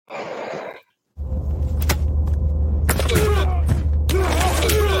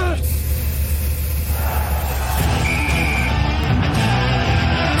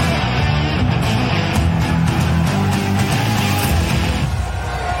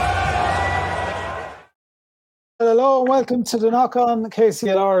Hello and welcome to the Knock On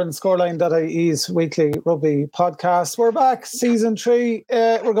KCLR and Scoreline.ie's weekly rugby podcast. We're back, season 3.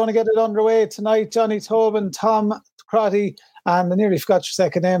 We're going to get it underway tonight. Johnny Tobin, Tom Crotty, and I nearly forgot your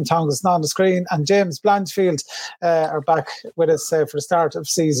second name, Tom, because it's not on the screen, and James Blanchfield are back with us for the start of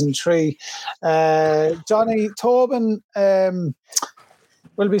season 3. Johnny Tobin will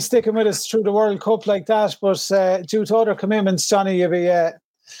be sticking with us through the World Cup like that, but due to other commitments, Johnny, you'll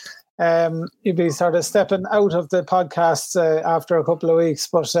be sort of stepping out of the podcast after a couple of weeks.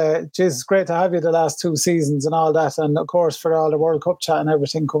 But it's great to have you the last 2 seasons and all that, and of course for all the World Cup chat and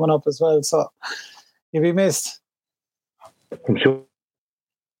everything coming up as well. So you'll be missed. I'm sure.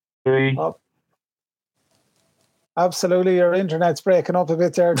 Oh. Absolutely, your internet's breaking up a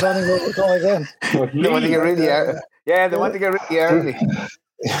bit there, Johnny. We'll go again. They want to get really early. Yeah, they want to get really early.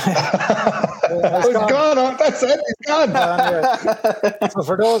 It's gone. That's it. It's gone. So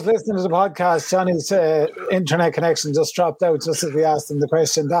for those listening to the podcast, Johnny's internet connection just dropped out just as we asked him the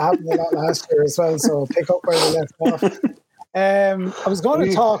question. That happened a lot last year as well, so pick up where we left off. I was going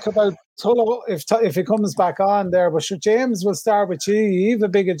to talk about Tullow if he comes back on there, but sure, James, we'll start with you. You have a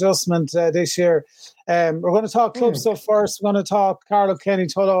big adjustment this year. We're going to talk club stuff first. We're going to talk Carlow, Kilkenny,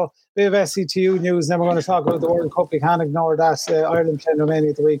 Tullow, bit of SETU news, and then we're going to talk about the World Cup. We can't ignore that. Ireland playing Romania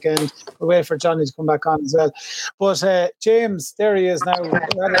at the weekend. We'll wait for Johnny to come back on as well. But James, there he is now. There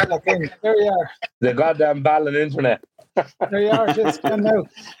you are. The goddamn ballon internet. There you are, just gone now.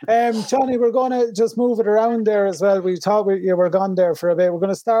 Johnny, we're going to just move it around there as well. We thought you were gone there for a bit. We're going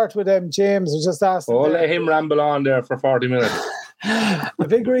to start with James. We just asked. Let him ramble on there for 40 minutes. A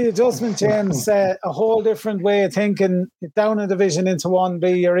big readjustment, James. A whole different way of thinking. Down a division into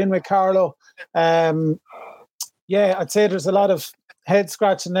 1B. You're in with Carlow. I'd say there's a lot of head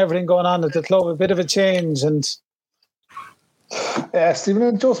scratching and everything going on at the club. A bit of a change, and Stephen,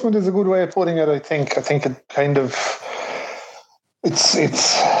 adjustment is a good way of putting it. I think it kind of it's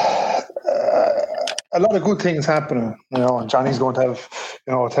a lot of good things happening, and Johnny's going to have,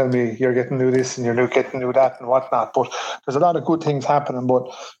 tell me you're getting to do this and you're getting to do that and whatnot. But there's a lot of good things happening. But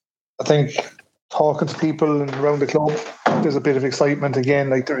I think talking to people around the club, there's a bit of excitement again,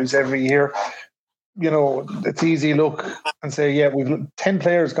 like there is every year. It's easy to look and say, we've 10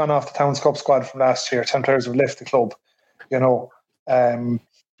 players gone off the Towns Cup squad from last year. 10 players have left the club. Be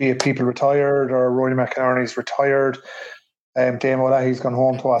it people retired or Rory McInerney's retired. Dame O'Leahy's gone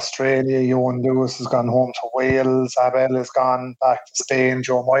home to Australia. Ewan Lewis has gone home to Wales. Abel has gone back to Spain.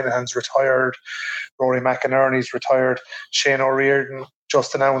 Joe Moynihan's retired. Rory McInerney's retired. Shane O'Riordan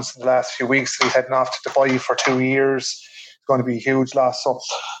just announced in the last few weeks that he's heading off to Dubai for 2 years. It's going to be a huge loss.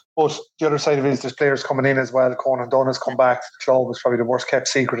 But the other side of it is there's players coming in as well. Conan Dunn has come back to the club. It's probably the worst kept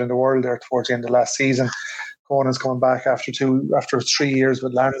secret in the world there towards the end of last season. Conan's coming back after 3 years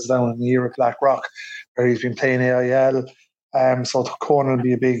with Lansdowne and a year at Blackrock, where he's been playing AIL. So Conan will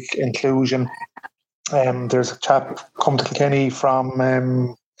be a big inclusion. There's a chap come to Kilkenny from,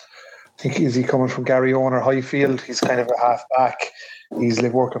 I think, is he coming from Garryowen or Highfield? He's kind of a half-back. He's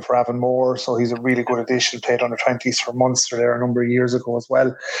working for Avonmore, so he's a really good addition. Played under 20s for Munster there a number of years ago as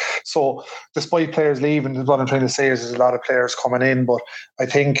well. So despite players leaving, what I'm trying to say is there's a lot of players coming in. But I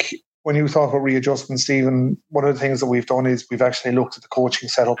think when you talk about readjustment, Stephen, one of the things that we've done is we've actually looked at the coaching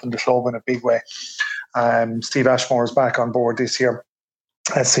setup in the club in a big way. Steve Ashmore is back on board this year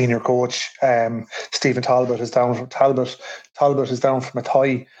as senior coach. Stephen Talbot is down from Talbot is down from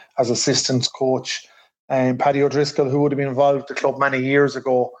Athy as assistant coach. Paddy O'Driscoll, who would have been involved with the club many years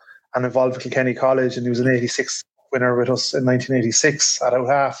ago and involved with Kilkenny College, and he was an 86 winner with us in 1986 at out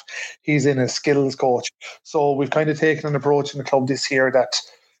half. He's in as skills coach. So we've kind of taken an approach in the club this year that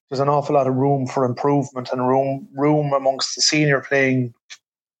there's an awful lot of room for improvement and room amongst the senior playing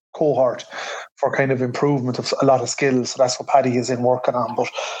cohort for kind of improvement of a lot of skills. So that's what Paddy is in working on. But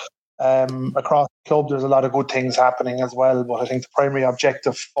across the club, there's a lot of good things happening as well. But I think the primary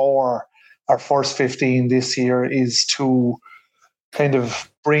objective for our first 15 this year is to kind of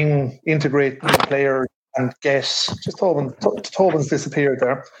integrate new players and get just Tobin's disappeared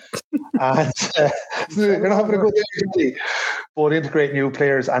there, and you're not having a good day, but integrate new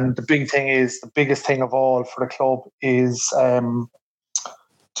players. And the biggest thing of all for the club is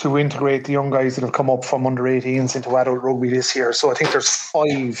to integrate the young guys that have come up from under 18s into adult rugby this year. So I think there's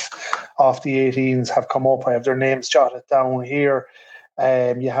 5 of the 18s have come up. I have their names jotted down here.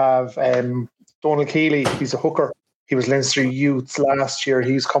 You have Donald Keeley, he's a hooker. He was Leinster Youths last year.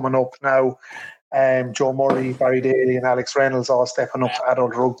 He's coming up now. Joe Murray, Barry Daly and Alex Reynolds all stepping up to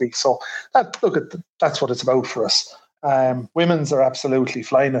adult rugby. So that's what it's about for us. Women's are absolutely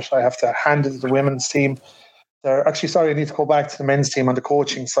flying it. I have to hand it to the women's team. I need to go back to the men's team on the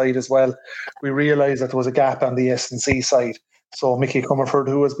coaching side as well. We realised that there was a gap on the S&C side. So Mickey Comerford,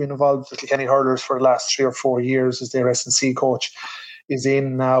 who has been involved with the Kilkenny Hurlers for the last 3 or 4 years as their S&C coach, is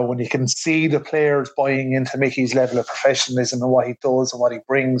in now, and you can see the players buying into Mickey's level of professionalism and what he does and what he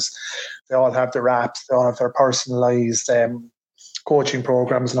brings. They all have their apps, they all have their personalised coaching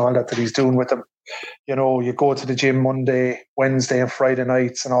programs and all that he's doing with them. You know, you go to the gym Monday, Wednesday and Friday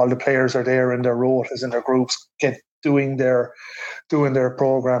nights and all the players are there in their rotas, in their groups, doing their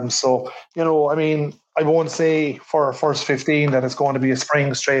programs. So, you know, I mean, I won't say for our first 15 that it's going to be a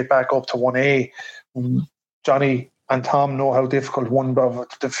spring straight back up to 1A. Johnny and Tom know how difficult one of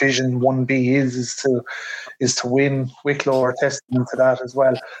Division 1B is to win. Wicklow are testament to that as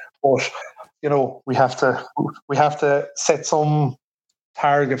well. But, you know, we have to set some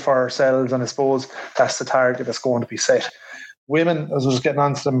target for ourselves, and I suppose that's the target that's going to be set. Women, as I was getting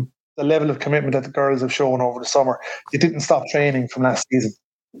on to them, the level of commitment that the girls have shown over the summer, they didn't stop training from last season.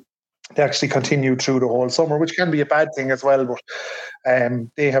 They actually continued through the whole summer, which can be a bad thing as well, but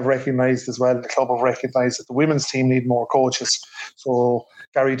they have recognised as well, the club have recognised that the women's team need more coaches. So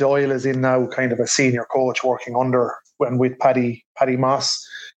Gary Doyle is in now kind of a senior coach working under and with Paddy Moss.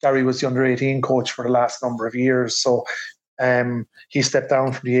 Gary was the under-18 coach for the last number of years, so he stepped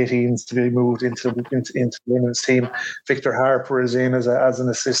down from the 18s to be moved into the women's team. Victor Harper is in as an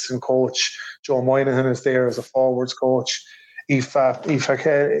assistant coach. Joe Moynihan is there as a forwards coach.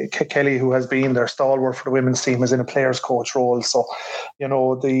 Aoife Kelly, who has been their stalwart for the women's team, is in a players coach role. So, you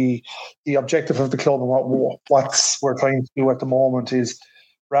know, the objective of the club and what we're trying to do at the moment is,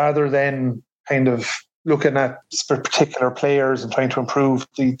 rather than kind of looking at particular players and trying to improve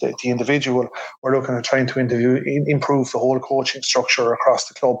the individual, we're looking at trying to improve the whole coaching structure across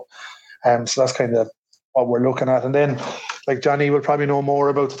the club. So that's kind of what we're looking at. And then, like, Johnny will probably know more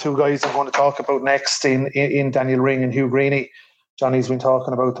about the two guys I'm going to talk about next in Daniel Ring and Hugh Greeny. Johnny's been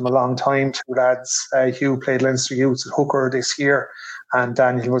talking about them a long time, two lads. Hugh played Leinster Youths at hooker this year, and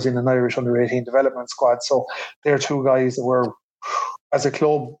Daniel was in an Irish under-18 development squad. So they're two guys that were, as a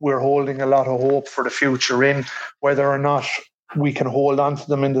club, we're holding a lot of hope for the future in. Whether or not we can hold on to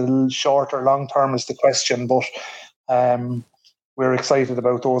them in the short or long term is the question, but we're excited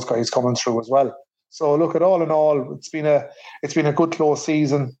about those guys coming through as well. So look, at all in all, it's been a good close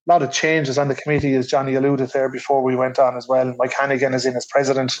season. A lot of changes on the committee, as Johnny alluded there before we went on as well. Mike Hannigan is in as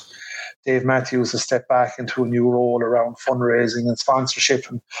president. Dave Matthews has stepped back into a new role around fundraising and sponsorship,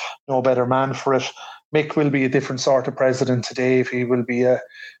 and no better man for it. Mick will be a different sort of president to Dave. He will be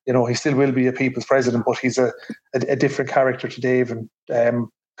he still will be a people's president, but he's a different character to Dave, and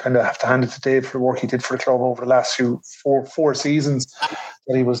kind of have to hand it to Dave for the work he did for the club over the last four seasons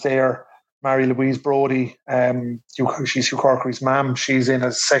that he was there. Mary Louise Brodie, she's Hugh Corkery's mum. She's in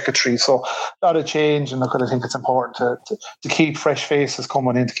as secretary. So a lot of change, and I think it's important to keep fresh faces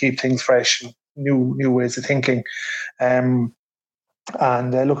coming in, to keep things fresh, and new ways of thinking. We're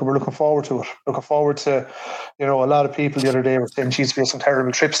looking forward to it. Looking forward to, a lot of people the other day were saying, geez, we have some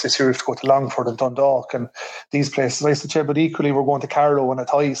terrible trips this year. We have to go to Longford and Dundalk and these places. I said, but equally we're going to Carlow and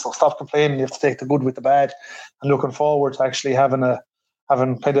Athy, so stop complaining. You have to take the good with the bad. And looking forward to actually having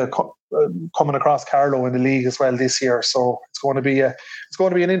coming across Carlow in the league as well this year. So it's going to be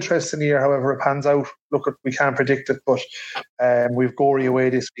an interesting year. However it pans out, we can't predict it, but we've Gorey away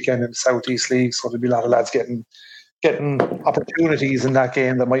this weekend in the South East League, so there'll be a lot of lads getting opportunities in that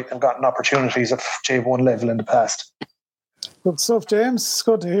game that might have gotten opportunities at J1 level in the past. Good stuff, James. It's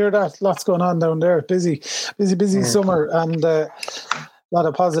good to hear that. Lots going on down there. Busy summer, and a lot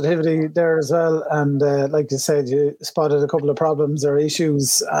of positivity there as well. And like you said, you spotted a couple of problems or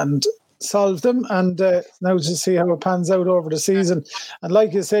issues and solved them. And now just see how it pans out over the season. And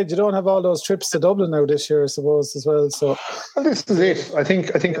like you said, you don't have all those trips to Dublin now this year, I suppose, as well. So, well, this is it. I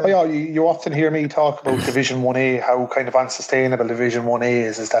think. You often hear me talk about Division 1A, how kind of unsustainable Division 1A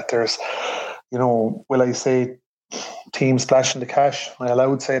is. Is that there's, will I say, teams splashing the cash? I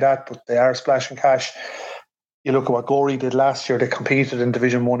allowed to say that, but they are splashing cash. You look at what Gorey did last year. They competed in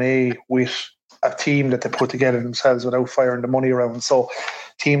Division 1A with a team that they put together themselves without firing the money around. So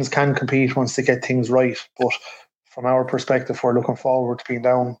teams can compete once they get things right. But from our perspective, we're looking forward to being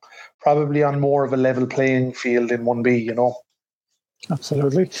down probably on more of a level playing field in 1B,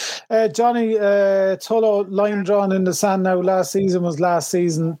 Absolutely. Johnny, Tullow, line drawn in the sand now. Last season was last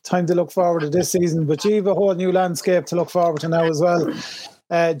season. Time to look forward to this season. But you have a whole new landscape to look forward to now as well.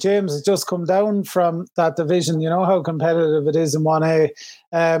 James has just come down from that division. You know how competitive it is in 1A.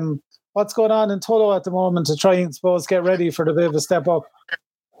 What's going on in Tullow at the moment to try and, suppose, get ready for the bit of a step up?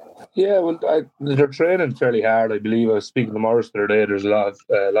 Yeah, well, they're training fairly hard. I believe I was speaking to Morris the other day. There's a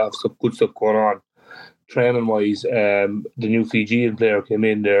lot of good stuff going on. training wise. The new Fijian player came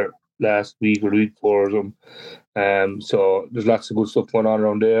in there last week or the week before or something. So there's lots of good stuff going on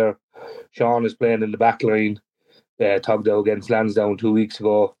around there. Sean is playing in the back line. Tugdow against Lansdowne 2 weeks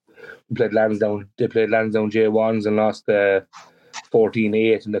ago. They played Lansdowne J1s and lost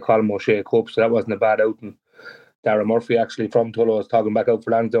 14-8 in the Colm O'Shea Cup, so that wasn't a bad outing. Darragh Murphy, actually, from Tullow, is talking back out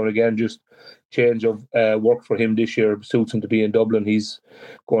for Lansdowne again. Just change of work for him this year. Suits him to be in Dublin. He's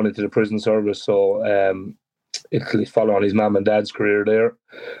going into the prison service, so it's following his mum and dad's career there.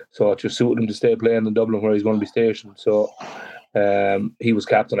 So it just suited him to stay playing in Dublin where he's going to be stationed. So he was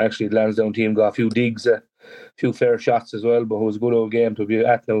captain, actually. The Lansdowne team got a few digs, a few fair shots as well, but it was a good old game to be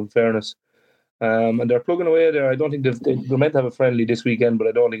at now, in fairness. And they're plugging away there. I don't think they're meant to have a friendly this weekend, but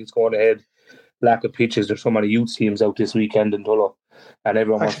I don't think it's going ahead. Lack of pitches. There's so many youth teams out this weekend in Tullow, and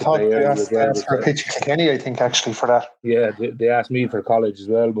everyone wants to play early as well. Asked for a pitch in Kilkenny, I think, actually, for that. Yeah, they asked me for college as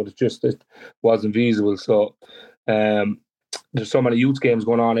well, but it wasn't feasible. So there's so many youth games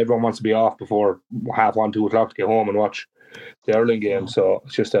going on. Everyone wants to be off before 1:30, 2 o'clock to get home and watch the hurling game. So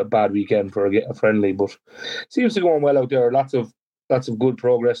it's just a bad weekend for a friendly, but it seems to be going well out there. Lots of good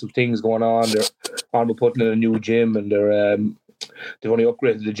progressive things going on. They're on with putting in a new gym, and they've only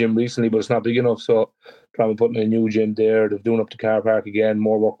upgraded the gym recently, but it's not big enough. So trying to put in a new gym there. They're doing up the car park again.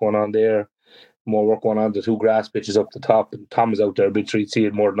 More work going on there. More work going on the 2 grass pitches up the top. And Tom is out there a bit, so he'd see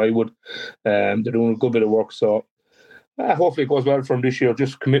it more than I would. They're doing a good bit of work. So hopefully it goes well for him this year.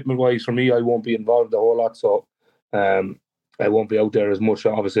 Just commitment wise for me, I won't be involved a whole lot. So I won't be out there as much.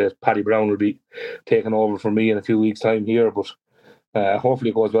 Obviously, Paddy Brown will be taking over for me in a few weeks' time here, but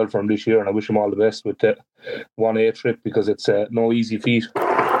hopefully it goes well for him this year, and I wish him all the best with the 1A trip, because it's no easy feat.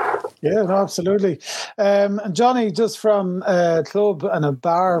 Yeah, no, absolutely. And Johnny, just from a club and a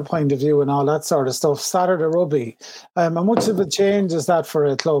bar point of view and all that sort of stuff, Saturday rugby, how much of a change is that for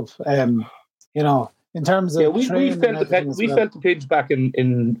a club? In terms of we felt the pinch back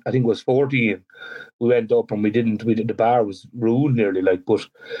in I think it was 14. We went up and we did the bar was ruined nearly, but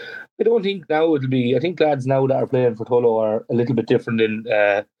I don't think now it'll be. I think lads now that are playing for Tullow are a little bit different in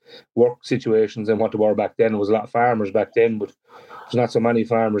work situations than what they were back then. There was a lot of farmers back then, but there's not so many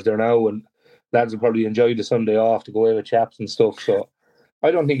farmers there now, and lads will probably enjoy the Sunday off to go away with chaps and stuff. So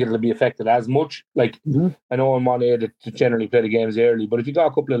I don't think it'll be affected as much. I know in 1A that generally play the games early, but if you got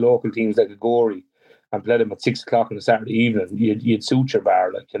a couple of local teams like a Gorey and play them at 6 o'clock on a Saturday evening, you'd suit your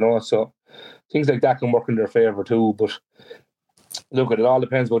bar, so things like that can work in their favour too. But look, it all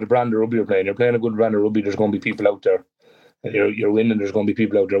depends what the brand of rugby you're playing. You're playing a good brand of rugby, there's going to be people out there. And you're winning, there's going to be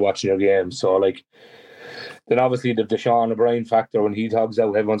people out there watching your game. So, then obviously the Sean O'Brien factor, when he togs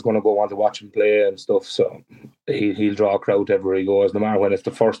out, everyone's going to go on to watch him play and stuff. So he'll draw a crowd everywhere he goes. No matter when it's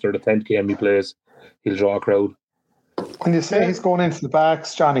the first or the 10th game he plays, he'll draw a crowd. When you say he's going into the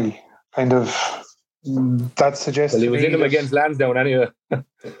backs, Johnny, kind of... that suggests he was in them against Lansdowne anyway.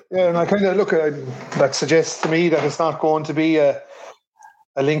 Yeah, and I kind of look at that suggests to me that it's not going to be a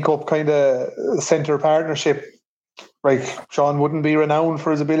link up kind of centre partnership. Sean wouldn't be renowned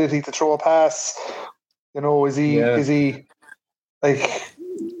for his ability to throw a pass. Is he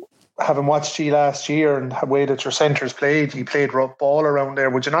having watched you last year and the way that your centres played, he played ball around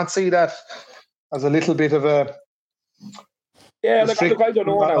there. Would you not see that as a little bit of a... Yeah, I don't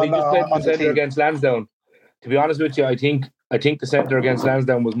know now. He just played the centre against Lansdowne. To be honest with you, I think the centre against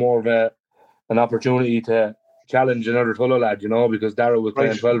Lansdowne was more of an opportunity to challenge another Tullow lad, because Darragh was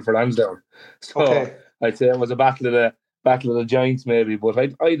playing 12 for Lansdowne. So I'd say it was a battle of the giants maybe, but I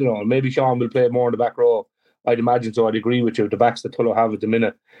don't know. Maybe Sean will play more in the back row. I'd imagine so. I'd agree with you. The backs that Tullow have at the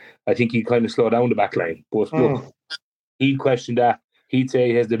minute, I think he'd kind of slow down the back line. But look, he'd question that. He'd say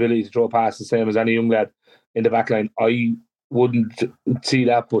he has the ability to throw past the same as any young lad in the back line. I wouldn't see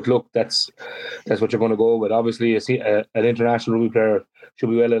that, but look, that's what you're going to go with. Obviously, an international rugby player should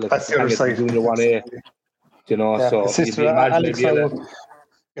be well that's the other side. Junior 1A, so sister, Alex,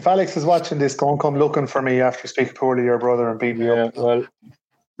 if Alex is watching this, don't come looking for me after speaking poorly of your brother and beat me up. Well,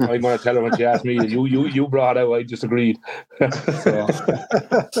 I'm going to tell her when she asked me. You brought it out. I just agreed.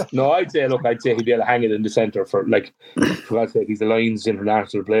 No, I'd say he'd be able to hang it in the centre for God's sake. He's a Lions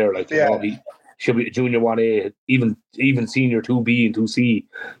international player. He should be junior 1A, even senior 2B and 2C.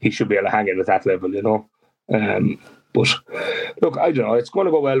 He should be able to hang it at that level, But look, I don't know. It's going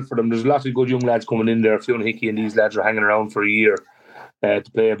to go well for them. There's lots of good young lads coming in there. Fionn Hickey and these lads are hanging around for a year to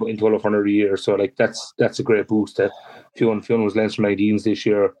play in Tullow for another year. So that's a great boost. Fionn was Leinster 19s this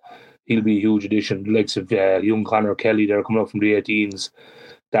year. He'll be a huge addition. The likes of young Conor Kelly, they're coming up from the 18s.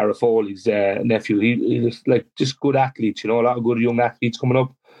 Darragh Foley's nephew. He's just good athletes. A lot of good young athletes coming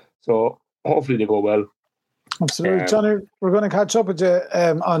up. So hopefully they go well. Absolutely. Johnny, we're going to catch up with you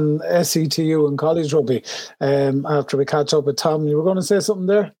on SETU and college rugby after we catch up with Tom. You were going to say something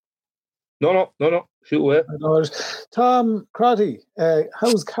there? No. Shoot away. Tom Crotty,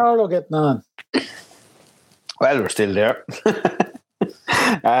 how's Carlow getting on? Well, we're still there.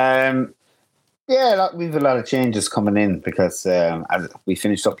 We've a lot of changes coming in because we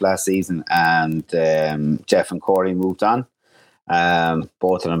finished up last season and Jeff and Corey moved on.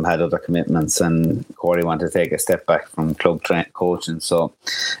 Both of them had other commitments, and Corey wanted to take a step back from club coaching. So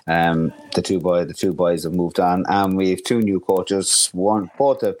the two boys have moved on, and we have two new coaches.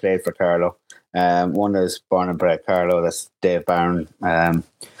 Both have played for Carlow. One is born and bred Carlow. That's Dave Barron.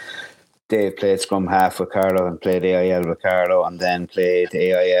 Dave played scrum half with Carlow and played AIL with Carlow, and then played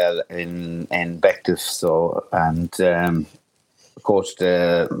AIL in Bective. So coached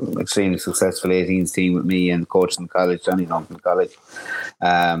extremely successful 18s team with me, and coached in college, Johnny Duncan College.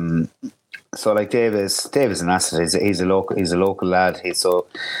 So like Dave is an asset. He's a local lad.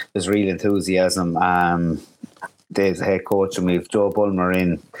 There's real enthusiasm. Dave's the head coach, and we've Joe Bulmer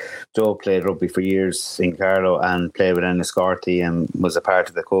in. Joe played rugby for years in Carlow and played with Enniscorthy and was a part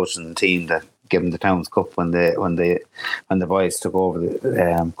of the coaching team that gave them the Towns Cup when the boys took over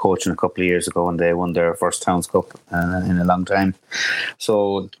the coaching a couple of years ago, and they won their first Towns Cup in a long time.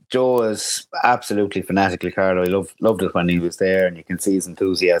 So Joe is absolutely fanatically Carlow. He loved it when he was there, and you can see his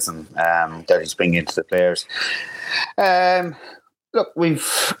enthusiasm that he's bringing into the players. Look, we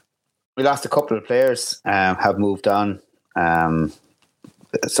lost a couple of players, have moved on.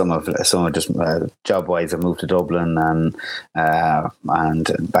 Some of just job wise have moved to Dublin and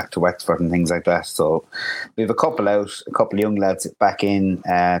back to Wexford and things like that. So we have a couple out, a couple of young lads back in.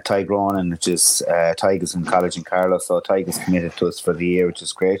 Ty Gronin, which is Tyga's in college in Carlow. So Tyga's committed to us for the year, which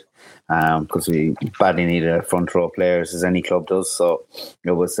is great because we badly need a front row players, as any club does. So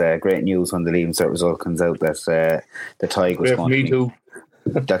it was great news when the Leaving Cert result comes out that the Tyga was going. Me too.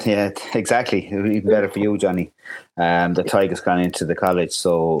 Yeah, exactly. Even better for you, Johnny. The Tigers gone into the college,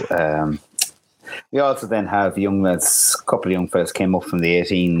 so we also then have young lads. A couple of young fellas came up from the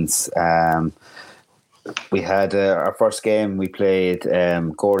 18s. We had our first game. We played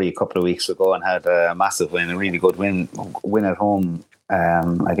Gorey a couple of weeks ago and had a massive win, a really good win at home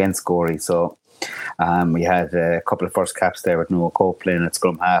against Gorey. So we had a couple of first caps there with Noah Cope playing at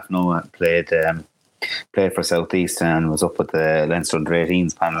scrum half. Noah played for Southeast and was up with the Leinster Under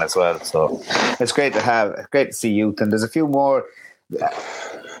 18s panel as well. So it's great to see youth, and there's a few more.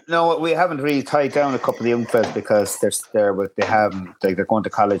 No, we haven't really tied down a couple of young fellas because they're going to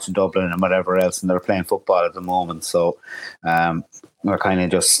college in Dublin and whatever else, and they're playing football at the moment. So we're kind of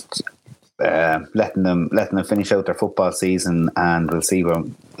just letting them finish out their football season, and we'll see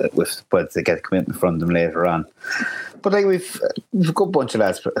whether they get a commitment from them later on. But like we've a good bunch of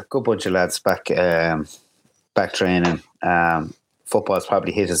lads back training. Football's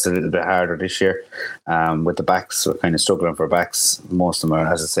probably hit us a little bit harder this year with the backs. We're kind of struggling for backs. Most of them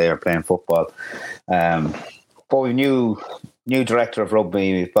are, as I say, are playing football. But we new director of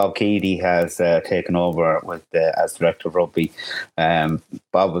rugby, Bob Keady, has taken over as director of rugby.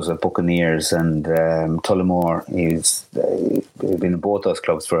 Bob was at Buccaneers and Tullamore. He's been in both those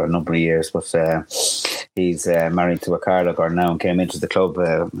clubs for a number of years, but he's married to a Carlow girl now and came into the club.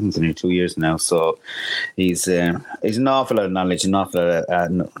 He's only 2 years now, so he's an awful lot of knowledge, an awful lot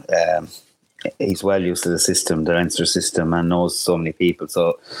of. He's well used to the system, the Leinster system, and knows so many people.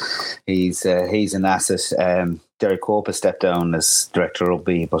 So he's an asset. Derek Cope has stepped down as director of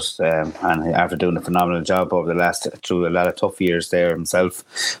rugby, but and after doing a phenomenal job over through a lot of tough years there himself.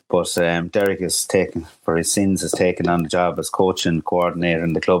 But Derek has taken on the job as coach and coordinator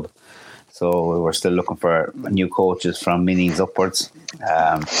in the club. So we're still looking for new coaches from minis upwards.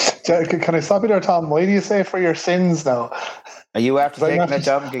 Can I stop you there, Tom? Why do you say for your sins now? Are you after taking that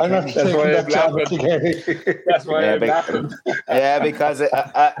job? That's why I'm laughing. Yeah, because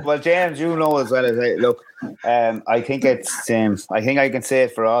well, James, you know as well as I look. I think I can say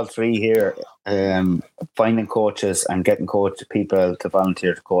it for all three here. Finding coaches and getting people to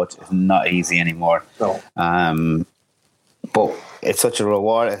volunteer to coach is not easy anymore. No. But it's such a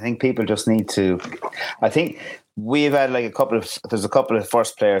reward. I think people just need to. I think we've had like there's a couple of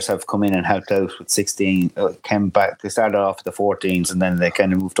first players have come in and helped out with 16, came back. They started off with the 14s and then they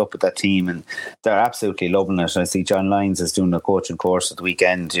kind of moved up with that team, and they're absolutely loving it. I see John Lyons is doing a coaching course at the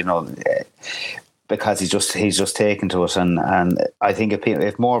weekend, because he's just taken to it, and I think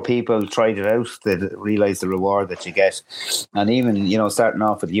if more people tried it out, they'd realise the reward that you get. And even starting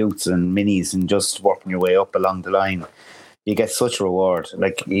off with youths and minis and just working your way up along the line, you get such a reward.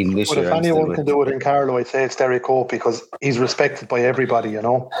 Like even this But year, if anyone can do it in Carlow, I'd say it's Derek Cope, because he's respected by everybody, you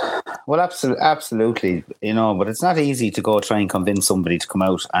know. Well, absolutely, you know, but it's not easy to go try and convince somebody to come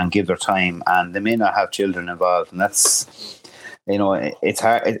out and give their time, and they may not have children involved, and that's, you know, it's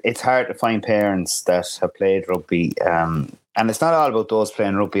hard. It's hard to find parents that have played rugby, and it's not all about those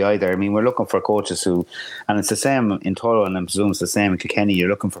playing rugby either. I mean, we're looking for coaches who, and it's the same in Tullow, and I presume it's the same in Kilkenny. You're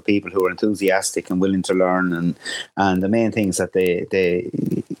looking for people who are enthusiastic and willing to learn, and the main things that they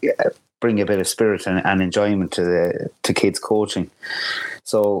bring a bit of spirit and enjoyment to kids coaching.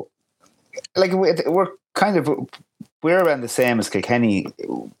 So, like, we're around the same as Kilkenny.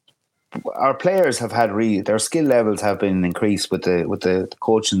 Our players have had their skill levels have been increased with the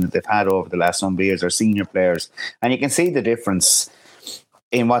coaching that they've had over the last number of years. Our senior players, and you can see the difference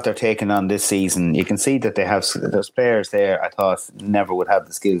in what they're taking on this season. You can see that they have those players there. I thought never would have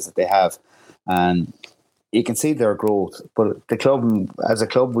the skills that they have, and you can see their growth. But the club, as a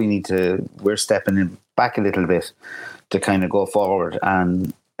club, we're stepping in back a little bit to kind of go forward,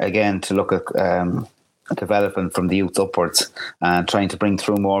 and again to look at developing from the youth upwards and trying to bring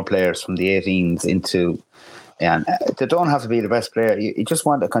through more players from the 18s into, and they don't have to be the best player. You just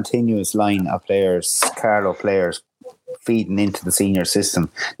want a continuous line of players, Carlow players, feeding into the senior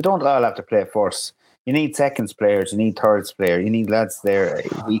system. They don't all have to play first. You need seconds players, you need thirds players, you need lads there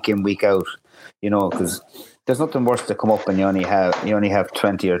week in, week out, you know, because there's nothing worse to come up and you only have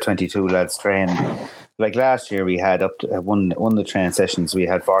 20 or 22 lads training. Like last year we had up to one of the training sessions, we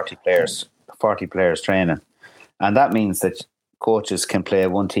had 40 players training, and that means that coaches can play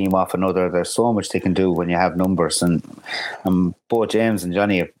one team off another. There's so much they can do when you have numbers, and both James and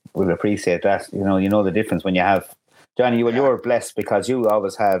Johnny will appreciate that. You know the difference when you have Johnny. You're blessed because you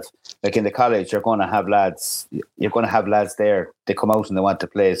always have, like in the college, you're going to have lads there. They come out and they want to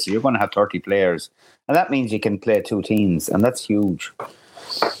play, so you're going to have 30 players, and that means you can play two teams, and that's huge.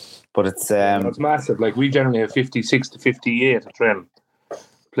 But it's massive. Like we generally have 56 to 58 to train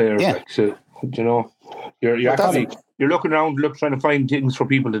players. Yeah. Like, so, you know, you're looking around, trying to find things for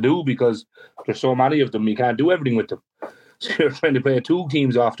people to do because there's so many of them. You can't do everything with them. So you're trying to play two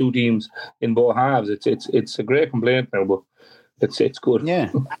teams in both halves. It's a great complaint now, but it's good. Yeah,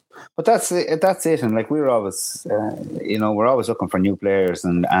 but that's it. And like we're always, we're always looking for new players,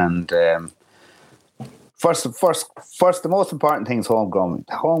 and first, the most important thing is homegrown.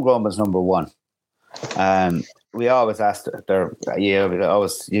 Homegrown is number one. We always ask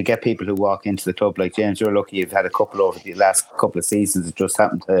you get people who walk into the club like James. You're lucky you've had a couple over the last couple of seasons that just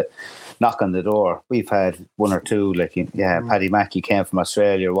happened to knock on the door. We've had one or two, Paddy Mackey came from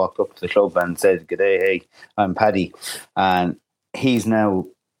Australia, walked up to the club and said, "G'day, hey, I'm Paddy," and he's now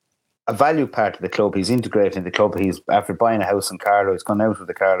a value part of the club. He's integrated in the club. He's, after buying a house in Carlow, he's gone out with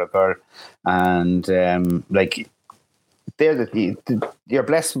the Carlow girl, and you're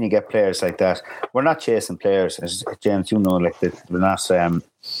blessed when you get players like that. We're not chasing players, as James, we're not.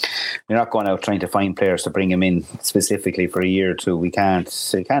 We're not going out trying to find players to bring them in specifically for a year or two. We can't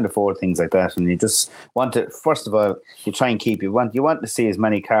afford things like that, and you just want to. First of all, you try and keep. You want to see as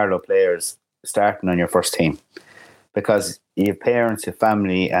many Carlow players starting on your first team, because you have parents, your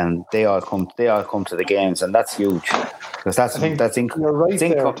family, and they all come to the games, and that's huge. Because you're right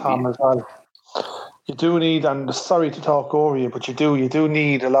there, Tom, as well. You do need, and sorry to talk over you, but you do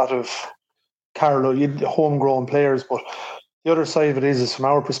need a lot of Carlow, homegrown players. But the other side of it is from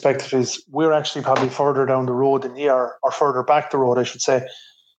our perspective, is we're actually probably further down the road than you are, or further back the road, I should say,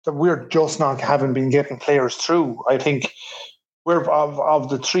 that we're just not haven't been getting players through. I think we're of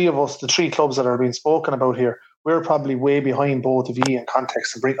the three of us, the three clubs that are being spoken about here, we're probably way behind both of you in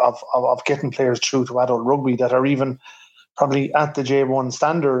context of getting players through to adult rugby that are even probably at the J1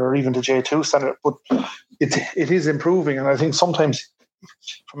 standard or even the J2 standard, but it is improving. And I think sometimes,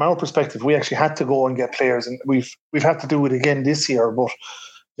 from our perspective, we actually had to go and get players, and we've had to do it again this year. But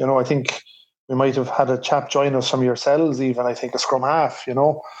I think we might have had a chap join us from yourselves, even I think a scrum half.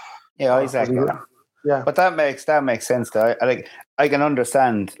 Yeah, exactly. Yeah, but that makes sense. I can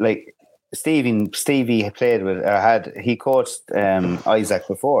understand. Like Stevie played with, he coached Isaac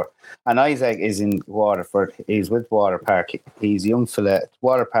before, and Isaac is in Waterford. He's with Waterpark. He's a young fella.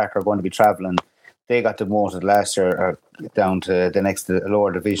 Waterpark are going to be travelling. They got demoted last year down to the next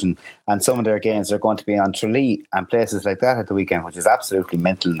lower division, and some of their games are going to be on Tralee and places like that at the weekend, which is absolutely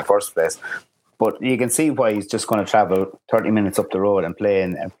mental in the first place. But you can see why he's just going to travel 30 minutes up the road and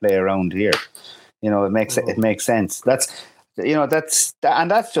play around here. It makes sense. That's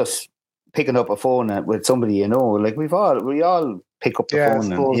just picking up a phone with somebody, like we all pick up the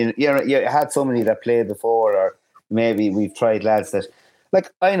phone, and you had somebody that played before, or maybe we've tried lads that, like,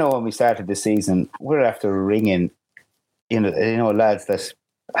 I know when we started this season, we're after ringing lads that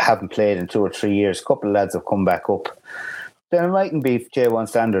haven't played in 2 or 3 years. A couple of lads have come back up. They mightn't be J1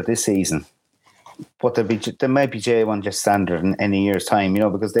 standard this season, but they might be J1 just standard in a year's time,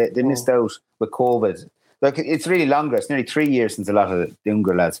 because they missed out with COVID. Like, it's really longer. It's nearly 3 years since a lot of the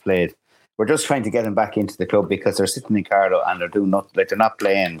younger lads played. We're just trying to get them back into the club because they're sitting in Carlow and they're doing nothing. Like, they're not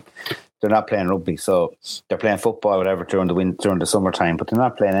playing rugby, so they're playing football, whatever, during the summertime, but they're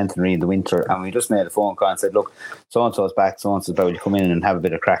not playing anything really in the winter. And we just made a phone call and said, look, so and so's back, so and so's about to come in and have a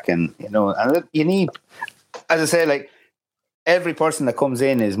bit of crack, and and you need, as I say, like, every person that comes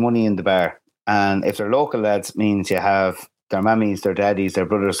in is money in the bar, and if they're local lads, it means you have their mammies, their daddies, their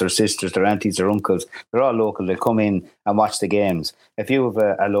brothers, their sisters, their aunties, their uncles. They're all local. They come in and watch the games. If you have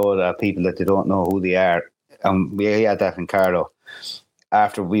a load of people that they don't know who they are, we had that in Carlow.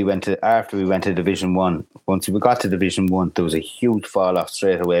 After we went to Division 1, once we got to Division 1, there was a huge fall off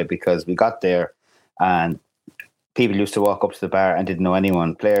straight away because we got there and people used to walk up to the bar and didn't know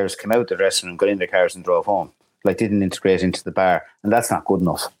anyone. Players came out the dressing room, got in their cars and drove home. Like, didn't integrate into the bar, and that's not good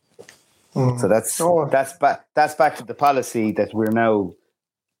enough. So that's back to the policy that we're now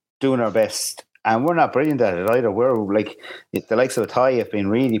doing our best, and we're not brilliant at it either. We're like, the likes of Thai have been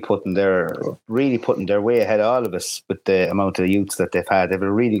really putting their way ahead of all of us with the amount of youths that they've had. They've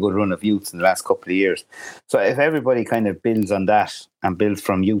a really good run of youths in the last couple of years. So if everybody kind of builds on that and builds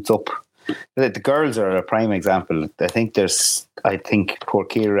from youth up, the girls are a prime example. I think poor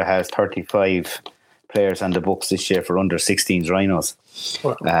Kira has 35 players on the books this year for under 16s Rhinos.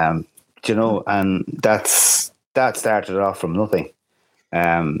 And that started off from nothing.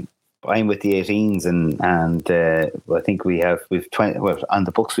 I'm with the 18s, and I think we've 20. Well, on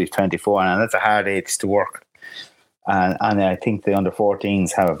the books we've 24, and that's a hard age to work. And I think the under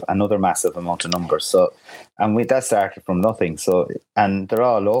 14s have another massive amount of numbers. So, and that started from nothing. So, and they're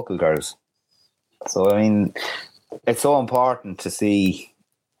all local girls. So, I mean, it's so important to see,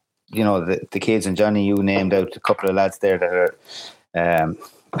 the kids, and Johnny, you named out a couple of lads there that are.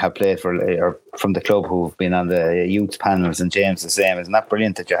 Have played or from the club who've been on the youth panels, and James the same. Isn't that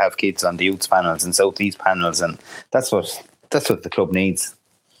brilliant that you have kids on the youth panels and South East panels, and that's what the club needs.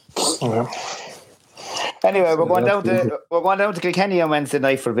 Yeah. Anyway, we're going down to Kilkenny on Wednesday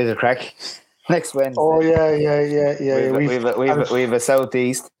night for a bit of crack. Next Wednesday. Oh yeah. We have a South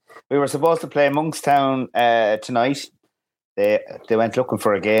East. We were supposed to play Monkstown tonight. They went looking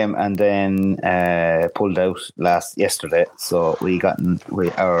for a game and then pulled out yesterday, so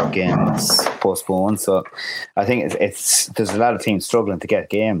our game was postponed. So I think there's a lot of teams struggling to get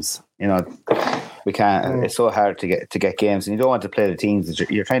games. We can't. It's so hard to get games, and you don't want to play the teams that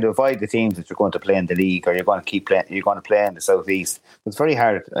you're trying to avoid the teams that you're going to play in the league, or you're going to keep playing. You're going to play in the Southeast. It's very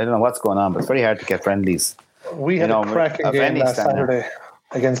hard. I don't know what's going on, but it's very hard to get friendlies. We had a cracking game last Saturday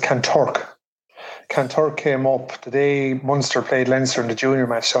against Kanturk. Kanturk came up the day Munster played Leinster in the junior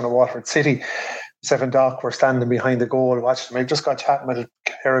match down at Waterford City. Myself and Doc were standing behind the goal watching them. I just got chatting with a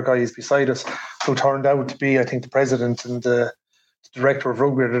pair of guys beside us who turned out to be, I think, the president and the director of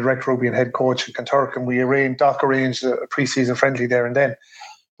rugby, or the director of rugby and head coach in Kanturk, and Doc arranged a pre-season friendly there and then.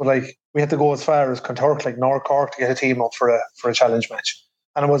 But we had to go as far as Kanturk, like North Cork, to get a team up for a challenge match.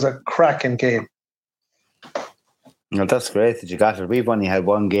 And it was a cracking game. Well, that's great that you got it. We've only had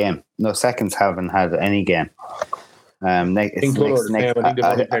one game. No, seconds haven't had any game. I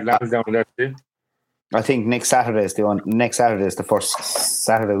think next Saturday is the first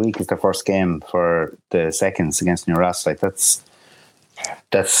Saturday week is the first game for the seconds against New Ross. Like that's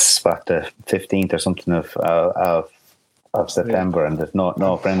what, the 15th or something of September, and there's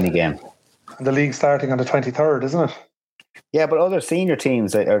no friendly game. And the league starting on the 23rd, isn't it? Yeah, but other senior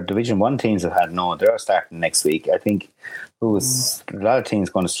teams or Division 1 teams have had they're starting next week. I think a lot of teams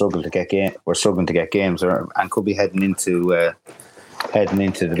going to struggle to get struggling to get games, and could be heading into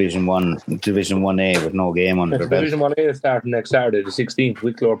Division 1A with no game under their belt. Division 1A is starting next Saturday, the 16th.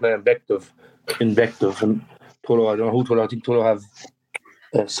 Wicklow are playing in Bective, and Tullow. I don't know who Tullow. I think Tullow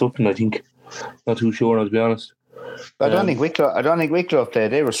have Sutton. I think, not too sure now, to be honest. I don't think Wicklow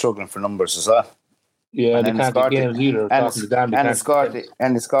played. They were struggling for numbers as well. Yeah, and they can't get games either. And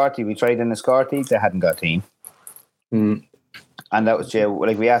the Scarty, we tried in the Scarty, they hadn't got a team. Mm. And that was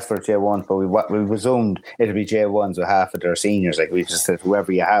we asked for J1, but we presumed it'd be J1s with half of their seniors. Like, we just said,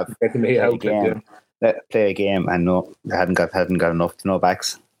 whoever you have, play a game, and no, they hadn't got enough, no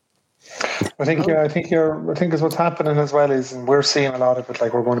backs. I think is what's happening as well is, and we're seeing a lot of it.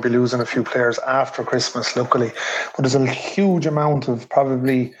 Like, we're going to be losing a few players after Christmas, luckily, but there's a huge amount of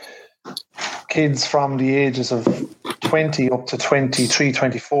probably kids from the ages of 20 up to 23,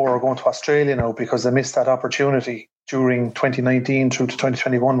 24 are going to Australia now because they missed that opportunity during 2019 through to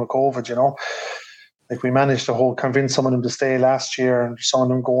 2021 with COVID, Like, we managed to convince some of them to stay last year, and some of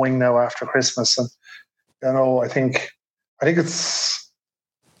them going now after Christmas. And I think it's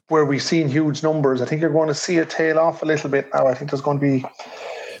where we've seen huge numbers. I think you're going to see it tail off a little bit now. I think there's going to be,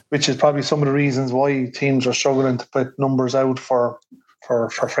 which is probably some of the reasons why teams are struggling to put numbers out for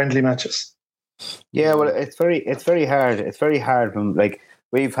friendly matches. Yeah, well, it's very hard. It's very hard when, like,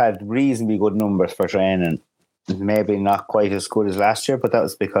 we've had reasonably good numbers for training. Maybe not quite as good as last year, but that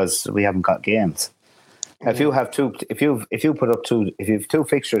was because we haven't got games. If you have two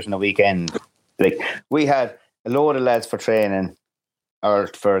fixtures in a weekend, like we had a load of lads for training or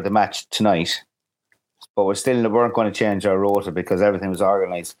for the match tonight, but weren't going to change our rota because everything was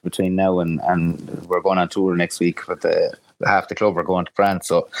organised between now and we're going on tour next week. But half the club are going to France,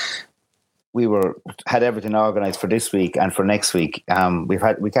 so we had everything organised for this week and for next week. We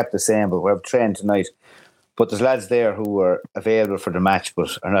kept the same, but we're training tonight. But there's lads there who are available for the match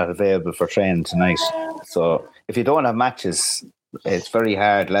but are not available for training tonight. So if you don't have matches, it's very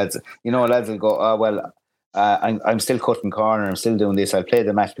hard. Lads will go, oh, well, I'm still cutting corner, I'm still doing this. I'll play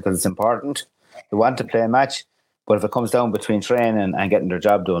the match because it's important. They want to play a match. But if it comes down between training and getting their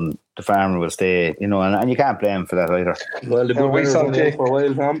job done, the farmer will stay, and you can't blame him for that either. Well, we saw Jake for a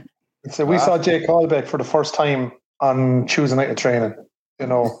while, Tom. So we saw Jake Hallbeck for the first time on Tuesday night of training.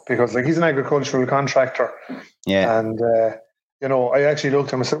 Because like he's an agricultural contractor. Yeah. And, I actually looked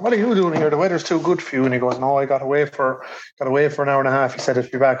at him and said, what are you doing here? The weather's too good for you. And he goes, no, I got away for an hour and a half. He said,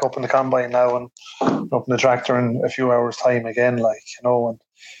 if you're back up in the combine now and up in the tractor in a few hours' time again, and I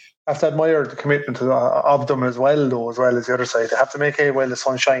have to admire the commitment of them as well as the other side. They have to make hay while the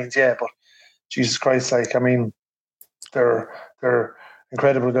sun shines, yeah, but Jesus Christ, they're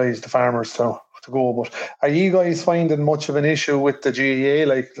incredible guys, the farmers, to go. But are you guys finding much of an issue with the GAA?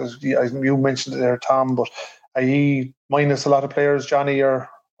 Like you mentioned it there, Tom, but are you minus a lot of players, Johnny, or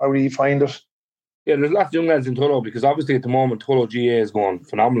how do you find it? Yeah, there's lots of young lads in Tullow because obviously at the moment Tullow GAA is going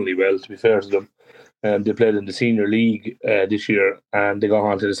phenomenally well, to be fair to them. They played in the Senior League this year and they got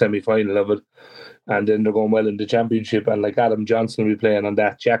on to the semi-final of it, and then they're going well in the Championship, and like Adam Johnson will be playing on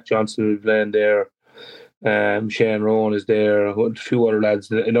that, Jack Johnson will be playing there, Shane Rowan is there, a few other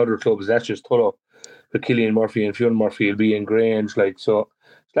lads in other clubs. That's just Tullow. But Killian Murphy and Fionn Murphy will be in Grange, so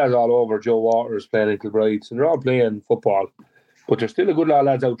lads all over. Joe Waters playing in Kilbride, so they're all playing football. But there's still a good lot of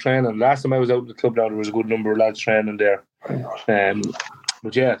lads out training. Last time I was out in the club now, there was a good number of lads training there.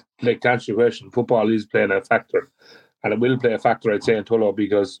 But yeah, like to answer your question, football is playing a factor, and it will play a factor, I'd say, in Tullow,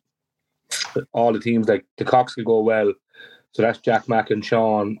 because all the teams, like the Cox will go well. So that's Jack Mack and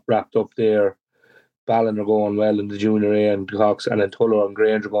Sean wrapped up there. Ballin are going well in the Junior A and Cox, and then Tullow and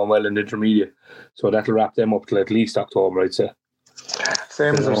Grange are going well in the Intermediate. So that'll wrap them up till at least October, I'd say.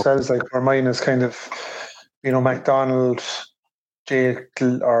 Same as ourselves, like our mine is kind of, MacDonald, Jay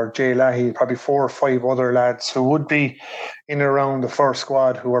Lahey, probably 4 or 5 other lads who would be in and around the first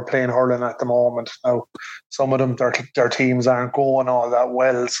squad who are playing hurling at the moment. Now, some of them, their teams aren't going all that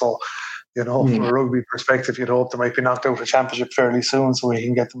well, so from a rugby perspective, you'd hope they might be knocked out of the championship fairly soon so we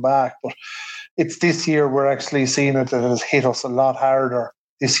can get them back. But it's this year we're actually seeing it that it has hit us a lot harder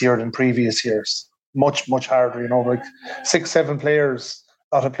this year than previous years. Much, much harder, like 6-7 players,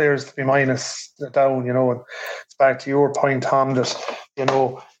 a lot of players to be minus down, and it's back to your point, Tom, that,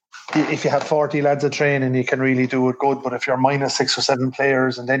 if you have 40 lads at training, you can really do it good, but if you're minus 6 or 7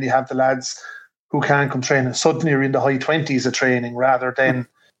 players and then you have the lads who can't come training, suddenly you're in the high 20s of training rather than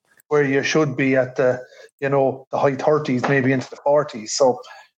where you should be at the high 30s, maybe into the 40s. So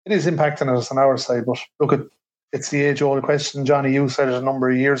it is impacting us on our side, but look, it's the age-old question. Johnny, you said it a number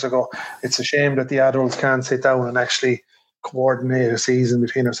of years ago. It's a shame that the adults can't sit down and actually coordinate a season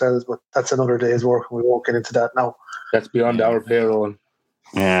between ourselves, but that's another day's work, and we won't get into that now. That's beyond our payroll.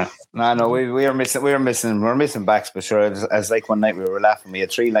 Yeah, no, we're missing backs for sure. As like one night we were laughing, we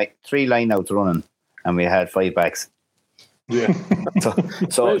had three line outs running, and we had 5 backs. Yeah.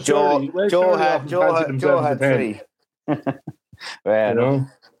 So Joe had 3.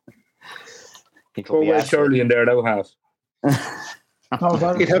 Well, Shirley in there now have.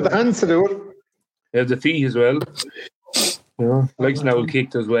 He'd have the hands to do it. He has the feet as well. Likes now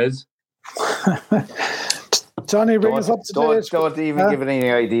kicked as Wes. Johnny, bring us up to date. Don't even give it any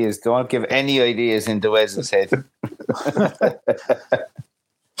ideas. Don't give any ideas into Wes's head.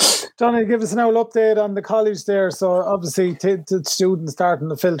 Johnny, give us an old update on the college there. So obviously the students starting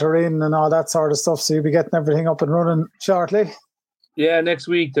to filter in and all that sort of stuff. So you'll be getting everything up and running shortly. Yeah, next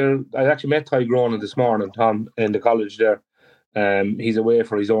week I actually met Ty Gronin this morning, Tom, in the college there. He's away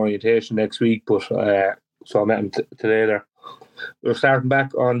for his orientation next week, but so I met him today there. We're starting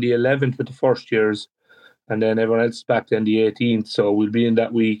back on the 11th with the first years, and then everyone else is back then the 18th. So we'll be in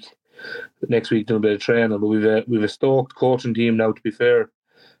that week. next week doing a bit of training. But we've a stoked coaching team now, to be fair,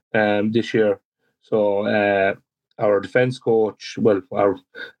 this year. So our defence coach,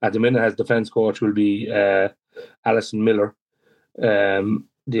 at the minute, as defence coach will be Alison Miller.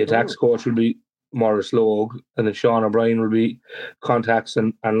 The attacks coach will be Maurice Logue, and then Sean O'Brien will be contacts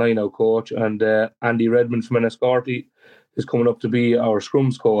and line-out coach, and Andy Redmond from Enniscorthy is coming up to be our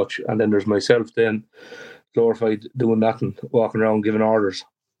scrums coach, and then there's myself then glorified doing nothing, walking around giving orders.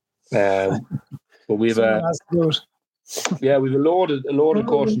 But we've we've a loaded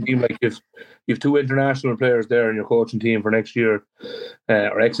coaching team. Like you've 2 international players there in your coaching team for next year,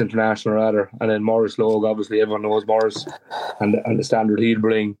 or ex-international rather, and then Maurice Logue, obviously everyone knows Maurice and the standard he'll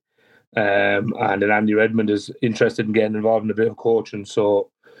bring. And then Andy Redmond is interested in getting involved in a bit of coaching, so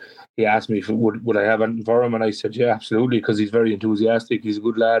he asked me if would I have anything for him, and I said yeah, absolutely, because he's very enthusiastic. He's a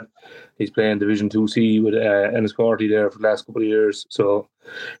good lad. He's playing Division 2C with Enniscorthy there for the last couple of years, so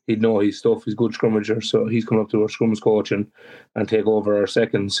he'd know his stuff. He's a good scrummager, so he's coming up to our scrums coaching and take over our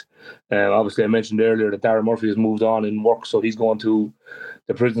seconds. Obviously I mentioned earlier that Darren Murphy has moved on in work, so he's going to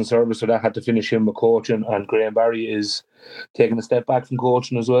the prison service, so that had to finish him with coaching, and Graham Barry is taking a step back from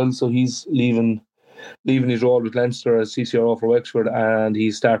coaching as well, so he's leaving his role with Leinster as CCRO for Wexford, and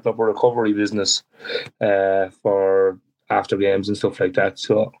he's starting up a recovery business for after games and stuff like that.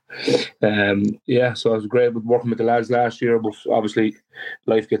 So so it was great with working with the lads last year, but obviously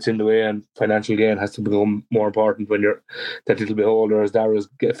life gets in the way and financial gain has to become more important when you're that little bit older, as Dara's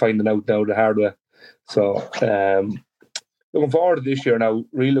finding out now the hard way. So looking forward to this year now,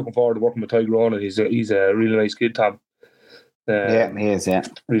 really looking forward to working with Ty Gronin. He's a really nice kid, Tom. He is,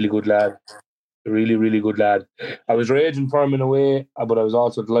 really good lad. Really, really good lad. I was raging for him in a way, but I was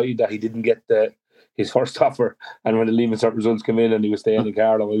also delighted that he didn't get his first offer. And when the leaving cert results came in and he was staying in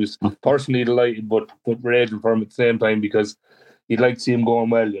Carlow, I was personally delighted, but raging for him at the same time, because you'd like to see him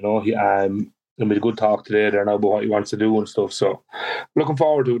going well. You know, he made a good talk today there now about what he wants to do and stuff. So looking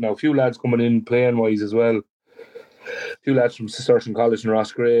forward to it now. A few lads coming in playing wise as well. A few lads from Cistercian College and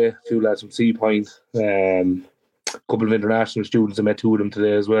Roscrea, a few lads from Sea Point. A couple of international students. I met 2 of them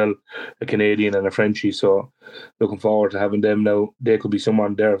today as well, a Canadian and a Frenchie. So looking forward to having them now. They could be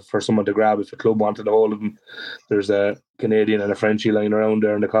someone there for someone to grab if the club wanted a hold of them. There's a Canadian and a Frenchie lying around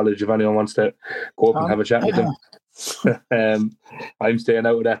there in the college if anyone wants to go up and have a chat with them. I'm staying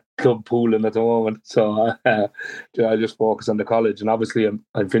out of that club pooling at the moment, so I just focus on the college. And obviously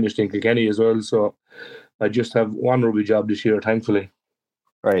I'm finished in Kilkenny as well, so I just have one rugby job this year, thankfully.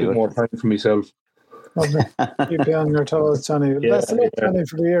 Right, more time for myself. Lovely. Keep you on your toes, Johnny. Best of luck, Johnny,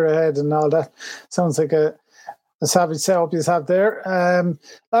 for the year ahead and all that. Sounds like a savage setup you have there.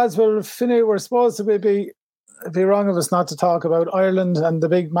 Lads, we're supposed to be wrong of us not to talk about Ireland and the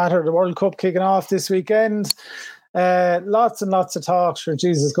big matter, the World Cup kicking off this weekend. Lots and lots of talk. Sure,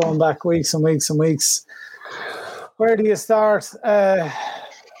 Jesus, going back weeks and weeks and weeks. Where do you start? I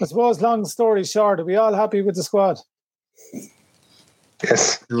suppose, long story short, are we all happy with the squad?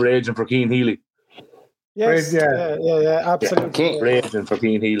 Yes. Raging for Cian Healy. Yes, yeah, absolutely. Raging for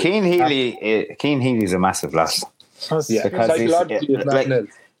Cian Healy. Cian Healy's a massive loss. Yeah, psychologically,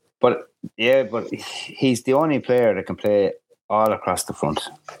 but he's the only player that can play all across the front,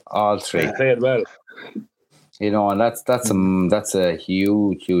 all 3. He played well. You know, and that's a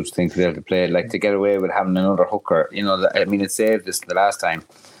huge thing to be able to play. Like, to get away with having another hooker. You know, it saved us the last time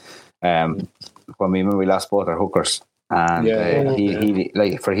when we lost both our hookers. And Healy,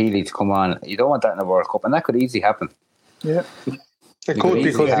 like, for Healy to come on, you don't want that in the World Cup, and that could easily happen. Yeah, it could,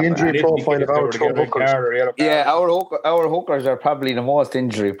 because the injury profile of our 2 hookers. Yeah, our hookers are probably the most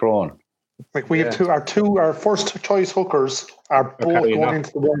injury prone. Like, we have our first choice hookers are both going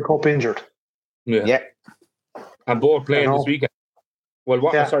into the World Cup injured. Yeah. And both playing this weekend. Well,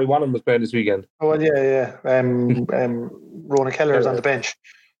 one of them was playing this weekend. Oh, well, yeah. Rona Keller's on the bench.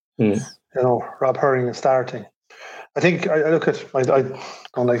 You know, Rob Herring is starting. I think I don't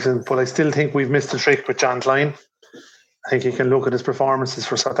like it, but I still think we've missed the trick with John Klein. I think you can look at his performances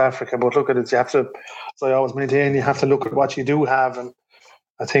for South Africa, but look at it. You have to, as I always maintain, you have to look at what you do have, and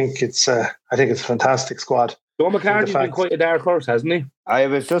I think it's a fantastic squad. Joe McCarthy's been quite a dark horse, hasn't he? I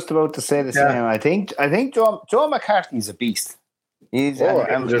was just about to say the same. I think Joe McCarthy's a beast. There's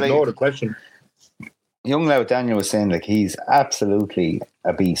no other question. Young Lau Daniel was saying, like, he's absolutely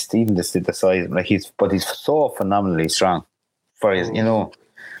a beast. Even just the size, like, he's so phenomenally strong for his. You know,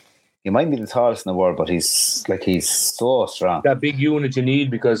 he might be the tallest in the world, but he's so strong. That big unit you need,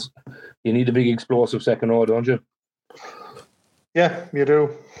 because you need a big explosive second row, don't you? Yeah, you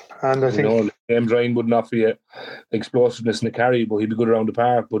do. and I think James Ryan wouldn't offer you explosiveness in the carry, but he'd be good around the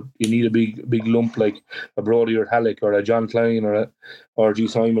park. But you need a big lump like a Brody or Halleck or a John Klein or G.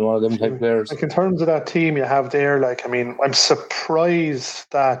 Simon, one of them type players. Like in terms of that team you have there, like I mean, I'm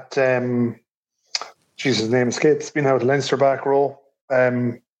surprised that his name escapes. Been out Leinster back row.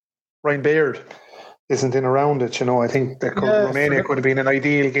 Ryan Baird isn't in around it, I think that Romania could have been an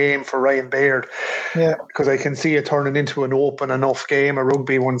ideal game for Ryan Baird. Yeah. Because I can see it turning into an open enough game of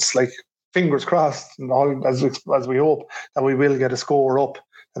rugby once, like, fingers crossed, and all, as we hope, that we will get a score up.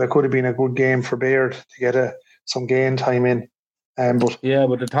 And it could have been a good game for Baird to get some game time in. But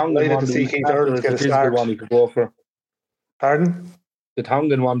the Tongan one the week after is a physical one he could go for. Pardon? The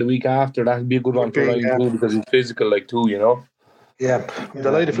Tongan one the week after, that would be a good one for Ryan too, because he's physical too, Yeah, I'm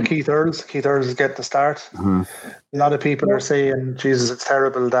delighted for Keith Earls. Keith Earls is getting the start. Mm-hmm. A lot of people are saying, Jesus, it's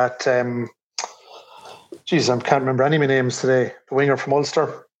terrible that... I can't remember any of my names today. The winger from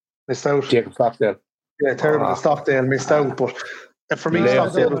Ulster missed out. Jacob Stockdale. Yeah, terrible that Stockdale missed out. But for me,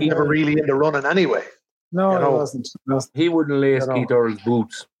 Stockdale was never really in the running anyway. No, it wasn't. He wouldn't lace Keith Earls'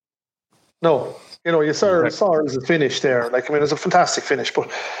 boots. No. You saw his finish there. Like, I mean, it was a fantastic finish. But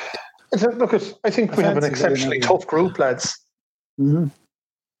look, I think we have an exceptionally tough group, lads. Mm-hmm.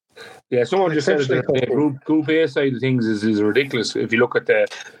 Yeah, someone just said that the group A side of things is ridiculous. If you look at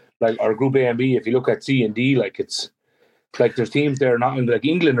our group A and B, if you look at C and D, like it's like there's teams there not in, like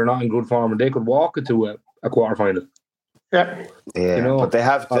England are not in good form and they could walk into a quarter final. Yeah, but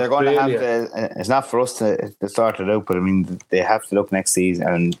they're going to have it's not for us to start it out, but I mean they have to look next season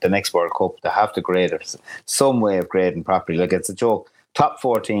and the next World Cup. They have to grade it, some way of grading properly. Like, it's a joke. Top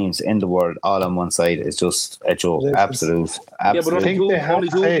 4 teams in the world all on one side is just a joke. Absolute. Yeah, but I think only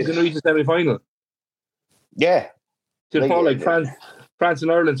two teams can reach the semi-final. Yeah. Like France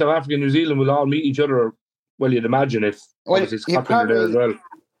and Ireland, South Africa and New Zealand will all meet each other. Well, you'd imagine if obviously Scotland there as well.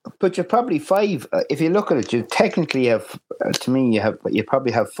 But you're probably 5. If you look at it, you technically have. To me, you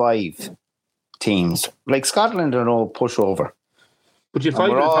probably have 5 teams. Like Scotland are no pushover. But you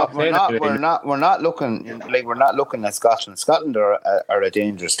find we're not looking at Scotland. Scotland are a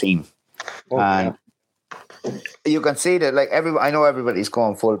dangerous team, and you can see that. Like I know everybody's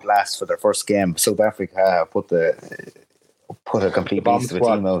going full blast for their first game. South Africa put a complete beast of a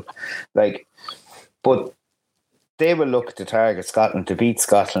team out. Like, but they will look to target Scotland to beat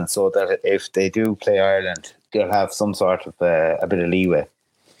Scotland, so that if they do play Ireland, they'll have some sort of a bit of leeway.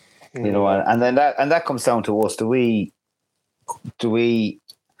 And then that comes down to us. Do we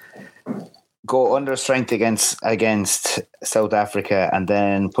go under strength against South Africa and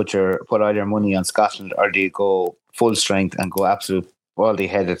then put all your money on Scotland, or do you go full strength and go absolute baldy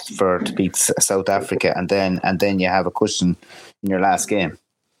headed to beat South Africa and then you have a cushion in your last game?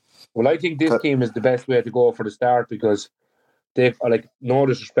 Well, I think this team is the best way to go for the start, because they've, like, no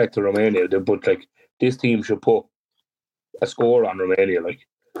disrespect to Romania, but like this team should put a score on Romania, like.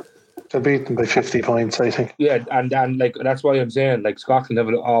 They'll beat them by 50 points, I think. Yeah, and like that's why I'm saying, like, Scotland have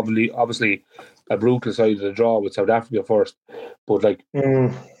obviously a brutal side of the draw with South Africa first, but like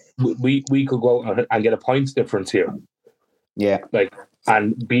we could go out and get a points difference here. Yeah, like,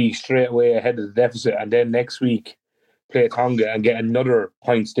 and be straight away ahead of the deficit, and then next week play Tonga and get another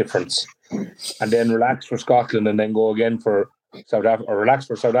points difference, and then relax for Scotland and then go again for South Africa, or relax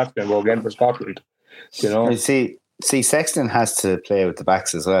for South Africa and go again for Scotland. See, Sexton has to play with the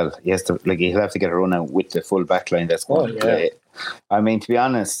backs as well. He has to, like, he'll have to get a run out with the full back line that's going to play. I mean, to be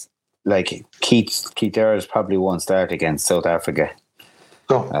honest, like, Keith Earls probably won't start against South Africa.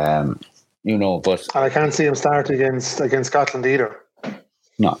 No. But and I can't see him start against Scotland either.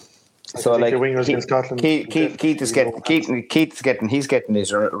 No. So, like, Keith is getting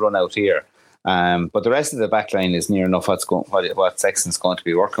his run out here. But the rest of the back line is near enough what Sexton's going to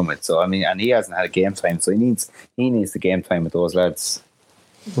be working with. So I mean, and he hasn't had game time, so he needs the game time with those lads.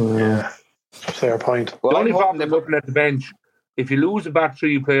 Yeah, fair point. Well, the only problem looking at the bench, if you lose a back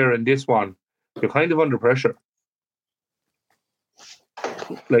 3 player in this one, you're kind of under pressure.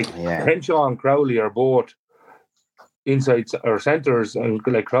 Like Henshaw and Crowley are both inside or centres, and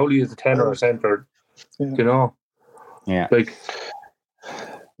like Crowley is a 10 or a centre. Yeah, like.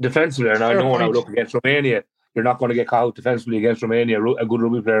 Defensively, and I know now, look, against Romania, you're not going to get caught defensively against Romania. A good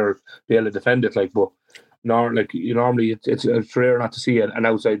rugby player be able to defend it, like, but normally it's rare not to see an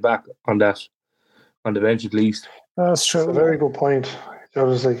outside back on the bench at least. That's true. That's a very good point.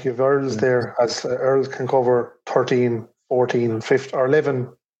 There's like you've Earls there, as Earls can cover 13, 14, and 15, or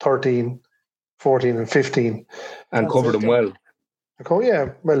 11, 13, 14, and 15, and cover them well.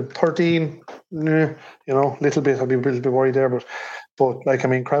 Yeah, well, 13, little bit. I'd be a little bit worried there, but like, I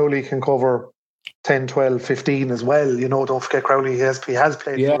mean, Crowley can cover 10, 12, 15 as well. You know, don't forget Crowley, he has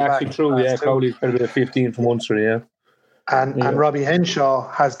played. Yeah, actually true. Yeah, Crowley's played a bit of 15 for Munster, yeah. And Robbie Henshaw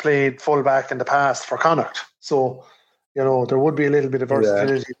has played fullback in the past for Connacht. So, you know, there would be a little bit of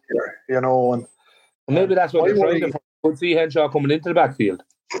versatility there, you know. And maybe that's what they're trying for. Could see Henshaw coming into the backfield.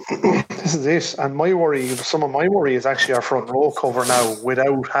 This is it. And some of my worry is actually our front row cover now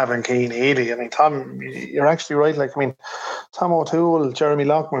without having Cian Healy. I mean, Tom, you're actually right. Like, I mean, Tom O'Toole, Jeremy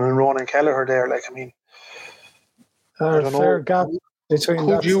Lockman and Ronan Kelleher there. Like, I mean, I don't fair know. Gap between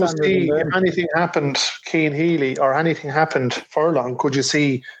could you see, if anything happened, Cian Healy, or anything happened Furlong, could you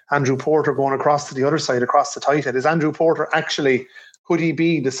see Andrew Porter going across to the other side, across the tight head? Is Andrew Porter actually, could he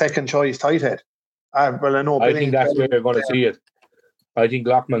be the second choice tight head? Well, I know. I think that's where they're going to see it. I think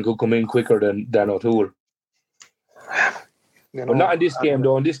Lockman could come in quicker than O'Toole. You know, but not in this game,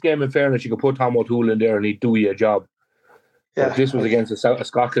 though. In this game, in fairness, you could put Tom O'Toole in there and he'd do you a job. Yeah. If this was against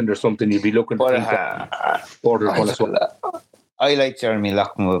Scotland or something, you'd be looking to think that Porter's going to swallow. I like Jeremy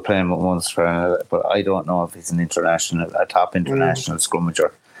Lockman. We're playing with Munster, but I don't know if he's a top international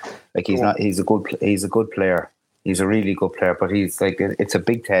scrummager. Like he's not. He's a good player. He's a really good player, but he's like, it's a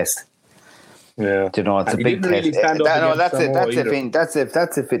big test. Yeah, you know, it's a big test.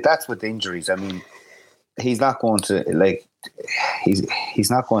 That's with injuries. I mean, he's not going to he's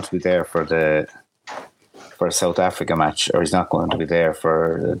not going to be there for a South Africa match, or he's not going to be there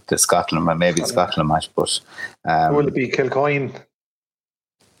for the Scotland, maybe the Scotland match. But will it be Kilcoyne?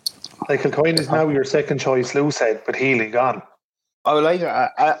 Like, Kilcoyne is now your second choice loose head, but Healy gone. I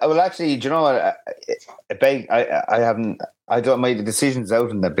will actually. Do you know what? I don't make the decisions out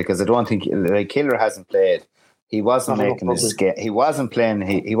on that, because I don't think, like, Killer hasn't played. He wasn't making this game. He wasn't playing.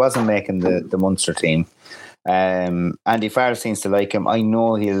 He wasn't making the Munster team. Andy Farrell seems to like him. I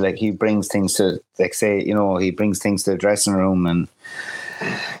know he brings things to, like, say, you know, he brings things to the dressing room, and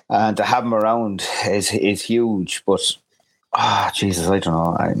to have him around is huge. But Jesus, I don't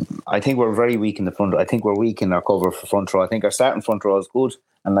know. I think we're very weak in the front. I think we're weak in our cover for front row. I think our starting front row is good,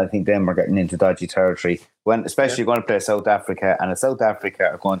 and I think then we're getting into dodgy territory when, especially, you're going to play South Africa, and South Africa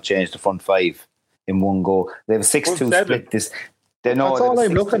are going to change the front five in one go. They have a 6-2 split this. That's all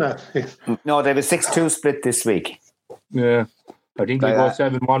I'm looking at. No, they have a 6-2 split this week. Yeah, I think they go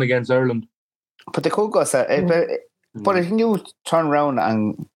 7-1 against Ireland. But they could go 7. But if you turn around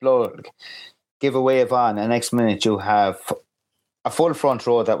and give away a van, and next minute you have a full front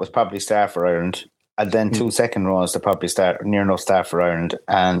row that was probably start for Ireland, and then 2 second rows that probably start near enough start for Ireland,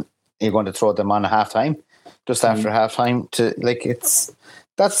 and you're going to throw them on at half time, just after half time.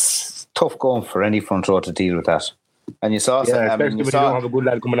 That's tough going for any front row to deal with that. And you saw, especially when you don't have a good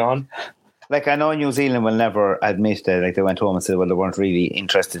lad coming on. Like, I know New Zealand will never admit that. Like, they went home and said, well, they weren't really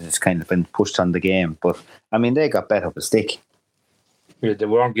interested. It's kind of been pushed on the game, but I mean, they got bet up a stick. Yeah, they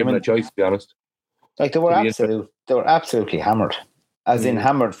weren't given a choice, to be honest. Like, they were absolutely hammered, as in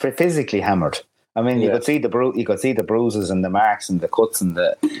hammered, physically hammered. I mean, you could see the bruises and the marks and the cuts and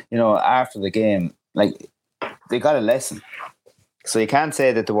after the game, like, they got a lesson. So you can't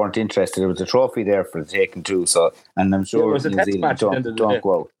say that they weren't interested. There was a trophy there for the taking too. So, and I'm sure New Zealand don't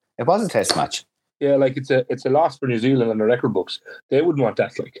go out. It was a test match. Yeah, like, it's a loss for New Zealand on the record books. They wouldn't want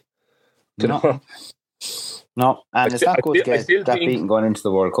that, like. No, and it's not good to get that beaten going into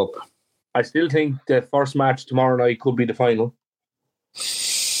the World Cup. I still think the first match tomorrow night could be the final.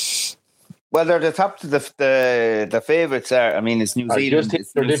 Well, they're the top. The favourites are. I mean, it's New Zealand.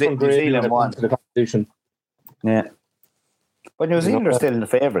 It's New Zealand won the competition. Yeah, but New Zealand are still in the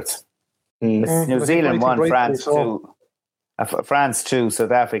favourites. It's New Zealand 1, France 2, France 2,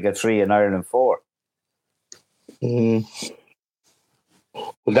 South Africa 3, and Ireland 4. Well,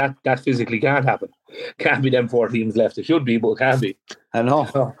 that physically can't happen. Can't be them 4 teams left. It should be, but it can't be. I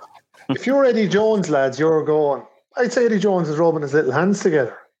know. If you're Eddie Jones, lads, you're going. I'd say Eddie Jones is rubbing his little hands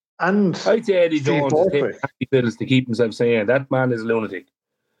together. And I'd say Eddie Jones is taking happy pills to keep himself saying that man is a lunatic.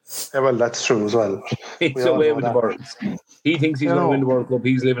 Yeah, well, that's true as well. He's away with the birds. He thinks he's going to win the World Cup.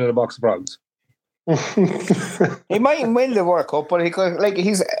 He's living in a box of frogs. He mightn't win the World Cup, but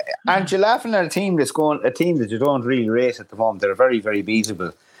and you're laughing at a team that you don't really rate at the moment. They're very, very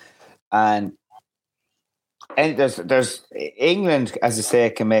beatable, and there's England, as you say,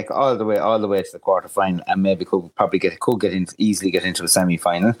 can make all the way to the quarter final, and maybe could easily get into the semi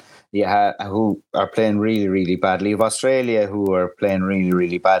final. Who are playing really, really badly. If Australia, who are playing really,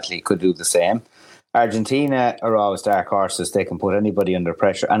 really badly, could do the same. Argentina are always dark horses. They can put anybody under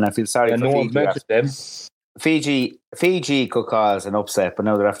pressure, and I feel sorry for Fiji. Fiji could cause an upset, but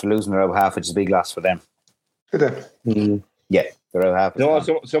now they're after losing their out half, which is a big loss for them. Yeah, they're out half. No,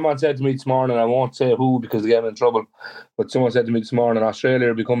 someone said to me this morning, I won't say who because they get in trouble, but someone said to me this morning, Australia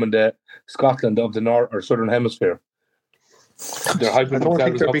are becoming the Scotland of the North or Southern Hemisphere. They're hyping I don't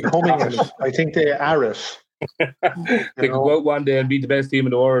think themselves they're up. becoming it. I think they are it. They could go out one day and beat the best team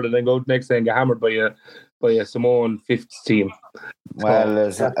in the world, and then go out the next day and get hammered by a Samoan fifth team. Well,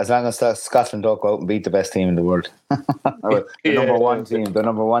 as long as Scotland don't go out and beat the best team in the world, the number one team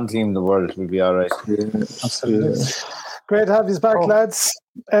in the world, will be all right. Yeah, absolutely. Great to have you back, lads.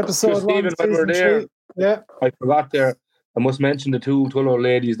 Episode 1, Stephen, when we're there, 3. Yeah, I forgot there. I must mention the 2 Tullow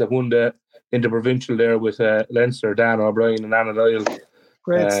ladies that won the interprovincial there with Leinster, Dan O'Brien and Anna Doyle.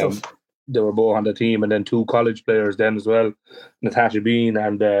 great stuff. They were both on the team, and then 2 college players then as well, Natasha Bean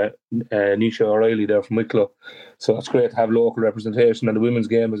and Nisha O'Reilly there from Wicklow. So it's great to have local representation in the women's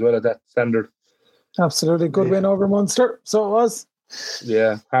game as well at that standard. Absolutely. Good win over Munster. So it was.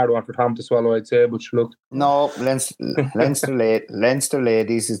 Yeah, hard one for Tom to swallow, I'd say, but look. No, Leinster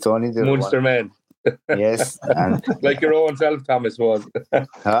ladies is only the Munster one. men. Yes. And, Like your own self, Thomas was.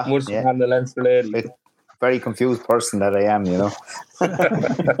 Munster yeah. and the Leinster ladies. Very confused person that I am,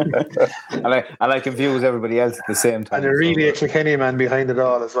 and I confuse everybody else at the same time. And you're really a Kilkenny man behind it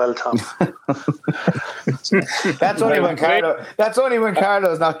all as well, Tom. That's only when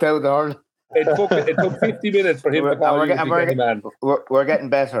Carlow is knocked out the hurl. It took 50 minutes for him to call you Kilkenny man. We're getting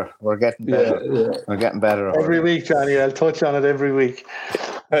better. We're getting better. Yeah. We're getting better. Every week, Johnny. I'll touch on it every week.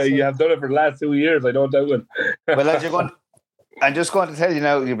 You have done it for the last 2 years, I don't doubt it. Well, as you're going, I'm just going to tell you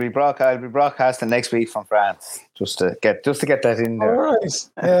now. I'll be broadcasting next week from France, just to get that in there. All right.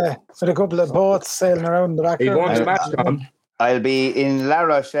 Yeah, for a couple of boats sailing around the back. He wants a match, Tom. I'll be in La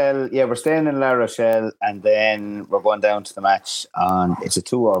Rochelle. Yeah, we're staying in La Rochelle, and then we're going down to the match. It's a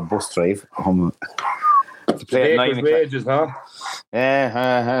 2-hour bus drive home. To play at 9 o'clock. Wages, huh?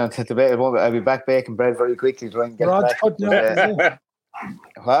 Yeah, I'll be back baking bread very quickly. Trying to get Rod's back. putting up,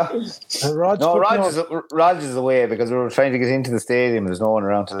 What? Rod's is away because we were trying to get into the stadium. There's no one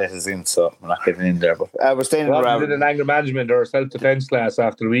around to let us in, so we're not getting in there. But we're staying Rod's in an anger management or self-defense class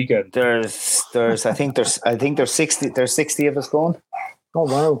after the weekend. I think there's 60. There's 60 of us going. Oh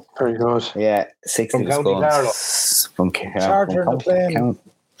wow! Very good. Yeah, 60 From of us County going. Carlow. From Charter the plane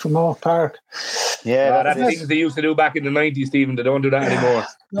from Oak Park. Yeah, that's things they used to do back in the 90s, Stephen. They don't do that anymore.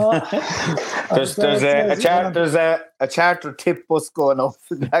 No. there's a charter tip bus going up.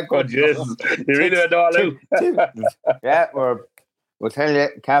 Oh, Jesus. You really went all out. Yeah, we'll tell you,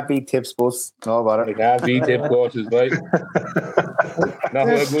 can't beat tips bus. No bother. They can't beat tip coaches, right? Not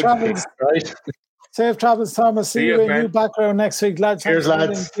a good thing. Right. Safe travels, Thomas. See you in new background next week, lads. Cheers,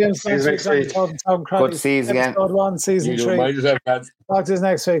 lads. See you next week. Good to see you again. Episode 1, Season 3. Mind yourself, lads. Talk to you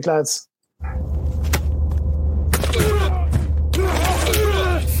next week, lads.